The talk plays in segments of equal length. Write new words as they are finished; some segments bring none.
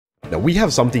Now we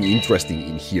have something interesting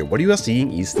in here. What you are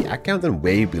seeing is the account and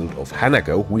wave build of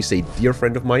Hanako, who is a dear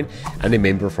friend of mine and a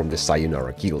member from the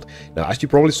Sayonara Guild. Now, as you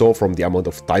probably saw from the amount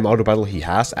of time auto battle he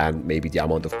has and maybe the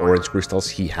amount of orange crystals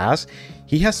he has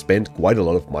spent quite a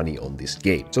lot of money on this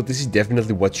game. So this is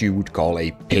definitely what you would call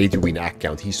a pay-to-win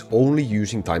account. He's only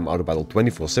using time auto battle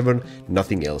 24/7,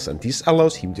 nothing else, and this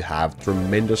allows him to have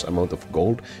tremendous amount of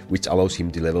gold, which allows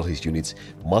him to level his units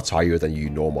much higher than you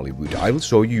normally would. I will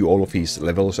show you all of his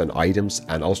levels and items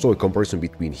and also a comparison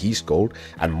between his gold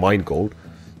and mine gold,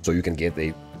 so you can get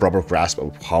a proper grasp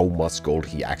of how much gold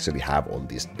he actually have on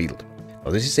this build. Now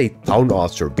this is a Town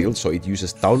Archer build, so it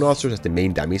uses Town Archers as the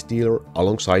main damage dealer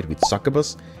alongside with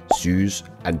Succubus, Zeus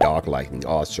and Dark Lightning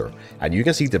Archer. And you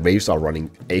can see the waves are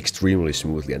running extremely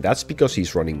smoothly, and that's because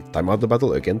he's running Time Out the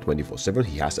Battle again 24/7.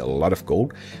 He has a lot of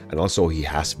gold and also he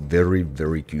has very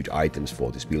good items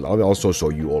for this build. I'll also show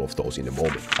you all of those in a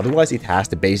moment. Otherwise it has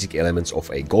the basic elements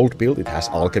of a gold build. It has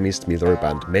Alchemist, Military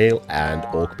Band Male and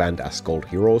Oak Band as gold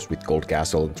heroes with gold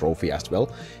castle and trophy as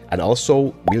well. And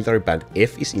also Military Band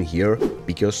F is in here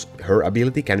because her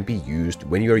ability can be used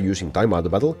when you are using Time Out the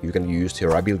Battle. You can use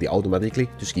her ability automatically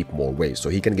to skip more waves, so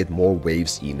he can get more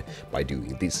waves in by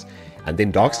doing this. And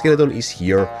then Dark Skeleton is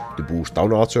here to boost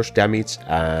Town Archer's damage,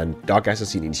 and Dark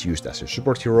Assassin is used as a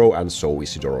support hero, and so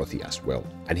is Dorothy as well.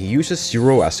 And he uses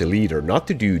Zero as a leader, not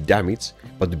to do damage,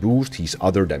 but to boost his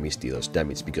other damage dealers'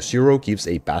 damage, because Zero gives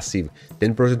a passive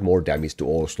 10% more damage to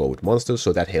all slowed monsters,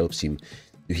 so that helps him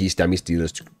his damage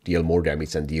dealers to deal more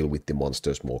damage and deal with the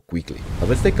monsters more quickly. Now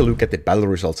let's take a look at the battle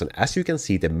results, and as you can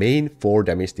see, the main 4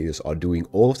 damage dealers are doing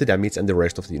all of the damage and the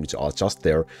rest of the units are just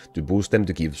there to boost them,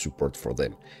 to give support for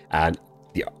them. And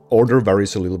the order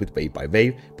varies a little bit wave by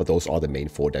wave, but those are the main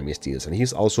 4 damage dealers, and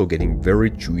he's also getting very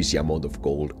juicy amount of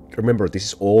gold. Remember, this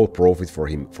is all profit for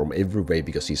him from every wave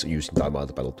because he's using Time Out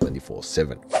the Battle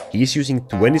 24/7. He's using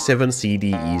 27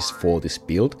 CDEs for this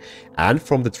build, and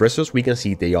from the treasures we can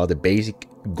see they are the basic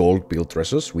gold build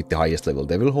treasures with the highest level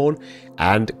Devil Horn,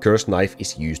 and Cursed Knife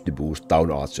is used to boost Town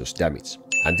Archer's damage.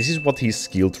 And this is what his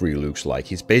skill tree looks like.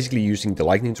 He's basically using the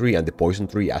Lightning Tree and the Poison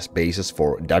Tree as bases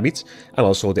for damage, and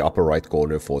also the upper right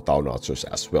corner for Town Archers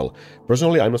as well.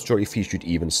 Personally, I'm not sure if he should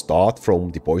even start from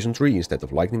the Poison Tree instead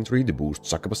of Lightning Tree to boost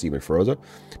Succubus even further.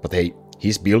 But hey,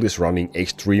 his build is running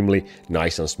extremely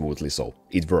nice and smoothly, so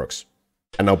it works.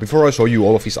 And now, before I show you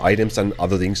all of his items and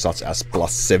other things such as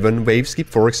 +7 wave skip,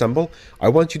 for example, I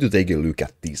want you to take a look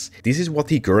at this. This is what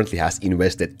he currently has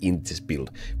invested in this build.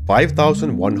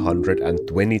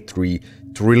 5,123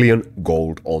 trillion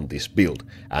gold on this build,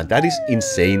 and that is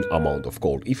insane amount of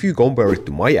gold. If you compare it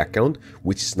to my account,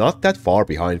 which is not that far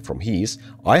behind from his,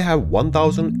 I have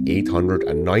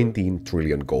 1,819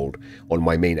 trillion gold on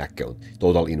my main account,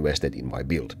 total invested in my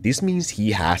build. This means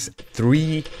he has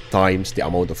 3 times the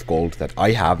amount of gold that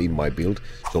I have in my build,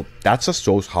 so that just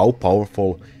shows how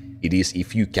powerful it is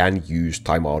if you can use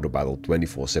Time Auto Battle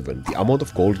 24/7. The amount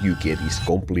of gold you get is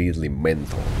completely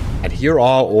mental. And here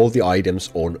are all the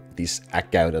items on this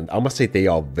account, and I must say they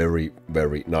are very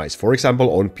nice. For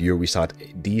example, on Pure Wizard,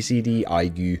 DCD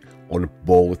IQ on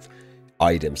both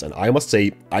items, and I must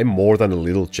say I'm more than a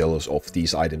little jealous of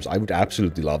these items. I would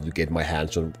absolutely love to get my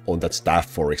hands on that staff,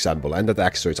 for example, and that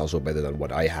axe is also better than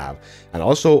what I have. And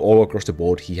also all across the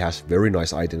board he has very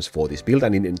nice items for this build,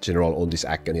 and in general on this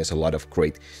account he has a lot of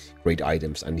great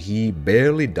items, and he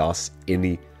barely does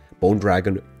any Bone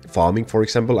Dragon farming, for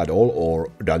example, at all, or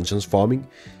dungeons farming.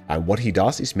 And what he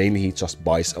does is mainly he just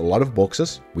buys a lot of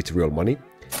boxes with real money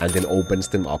and then opens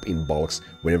them up in bulks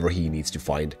whenever he needs to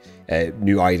find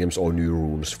new items or new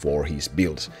runes for his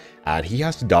builds. And he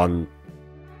has done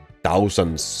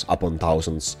thousands upon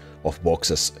thousands of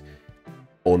boxes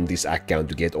on this account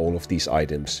to get all of these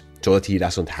items, so that he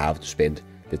doesn't have to spend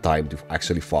the time to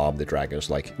actually farm the dragons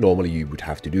like normally you would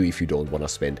have to do if you don't want to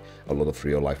spend a lot of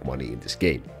real life money in this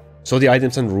game. So the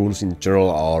items and runes in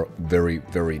general are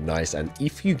very nice, and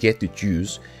if you get to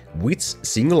choose which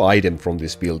single item from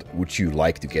this build would you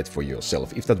like to get for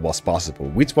yourself, if that was possible,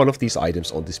 which one of these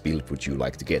items on this build would you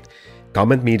like to get?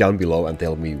 Comment me down below and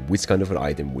tell me which kind of an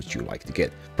item would you like to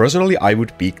get. Personally, I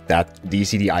would pick that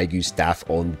DCD IQ staff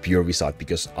on Pure Wizard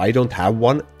because I don't have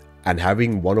one, and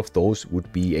having one of those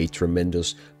would be a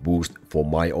tremendous boost for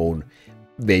my own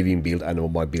waving build and all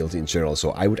my builds in general,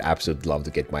 so I would absolutely love to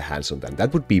get my hands on them.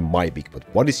 That would be my pick, but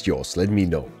what is yours? Let me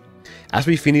know. As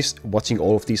we finish watching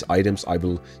all of these items, I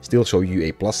will still show you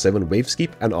a +7 wave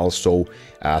skip and also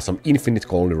some infinite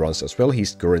colony runs as well.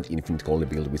 His current infinite colony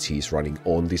build, which he is running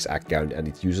on this account, and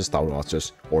it uses town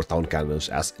archers or town cannons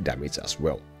as damage as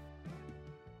well.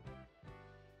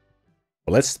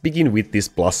 But let's begin with this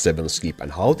 +7 skip,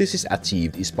 and how this is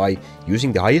achieved is by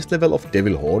using the highest level of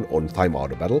Devil Horn on Time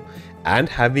Auto Battle and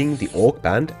having the Orc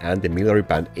Band and the Military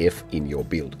Band F in your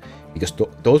build. Because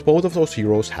both of those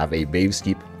heroes have a wave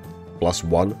skip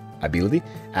 +1 ability,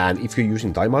 and if you're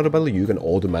using Time Auto Battle, you can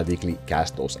automatically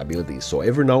cast those abilities. So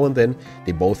every now and then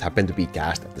they both happen to be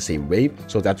cast at the same wave,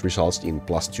 so that results in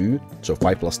 +2. So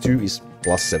 5 + 2 is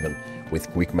 +7 with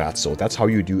quick math. So that's how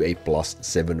you do a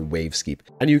 +7 wave skip.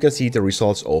 And you can see the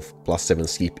results of +7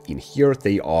 skip in here.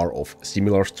 They are of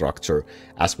similar structure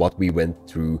as what we went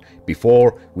through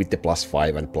before with the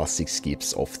 +5 and +6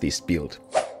 skips of this build.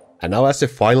 And now as a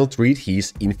final treat,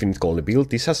 his Infinite Colony build.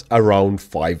 This has around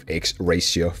 5x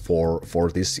ratio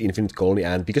for this Infinite Colony,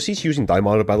 and because he's using Time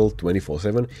Auto Battle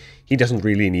 24/7, he doesn't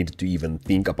really need to even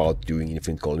think about doing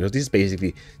Infinite Colony. So this is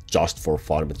basically just for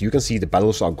fun, but you can see the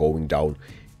battles are going down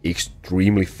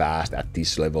extremely fast at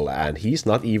this level, and he's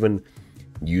not even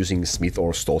using Smith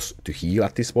or Stoss to heal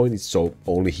at this point. So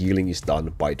only healing is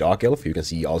done by Dark Elf. You can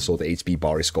see also the HP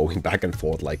bar is going back and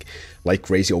forth like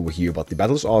crazy over here, but the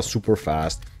battles are super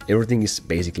fast. Everything is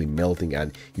basically melting,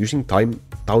 and using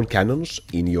down cannons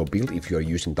in your build, if you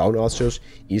are using down archers,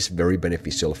 is very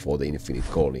beneficial for the Infinite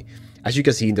Colony. As you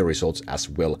can see in the results as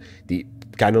well, the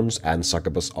cannons and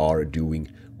succubus are doing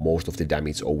most of the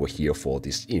damage over here for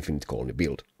this Infinite Colony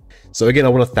build. So again, I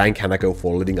want to thank Hanako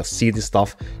for letting us see this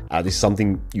stuff. This is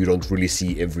something you don't really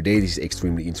see every day. This is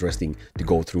extremely interesting to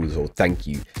go through, so thank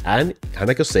you. And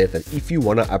Hanako said that if you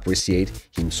want to appreciate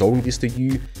him showing this to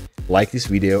you, like this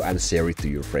video and share it to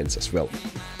your friends as well.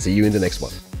 See you in the next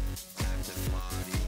one.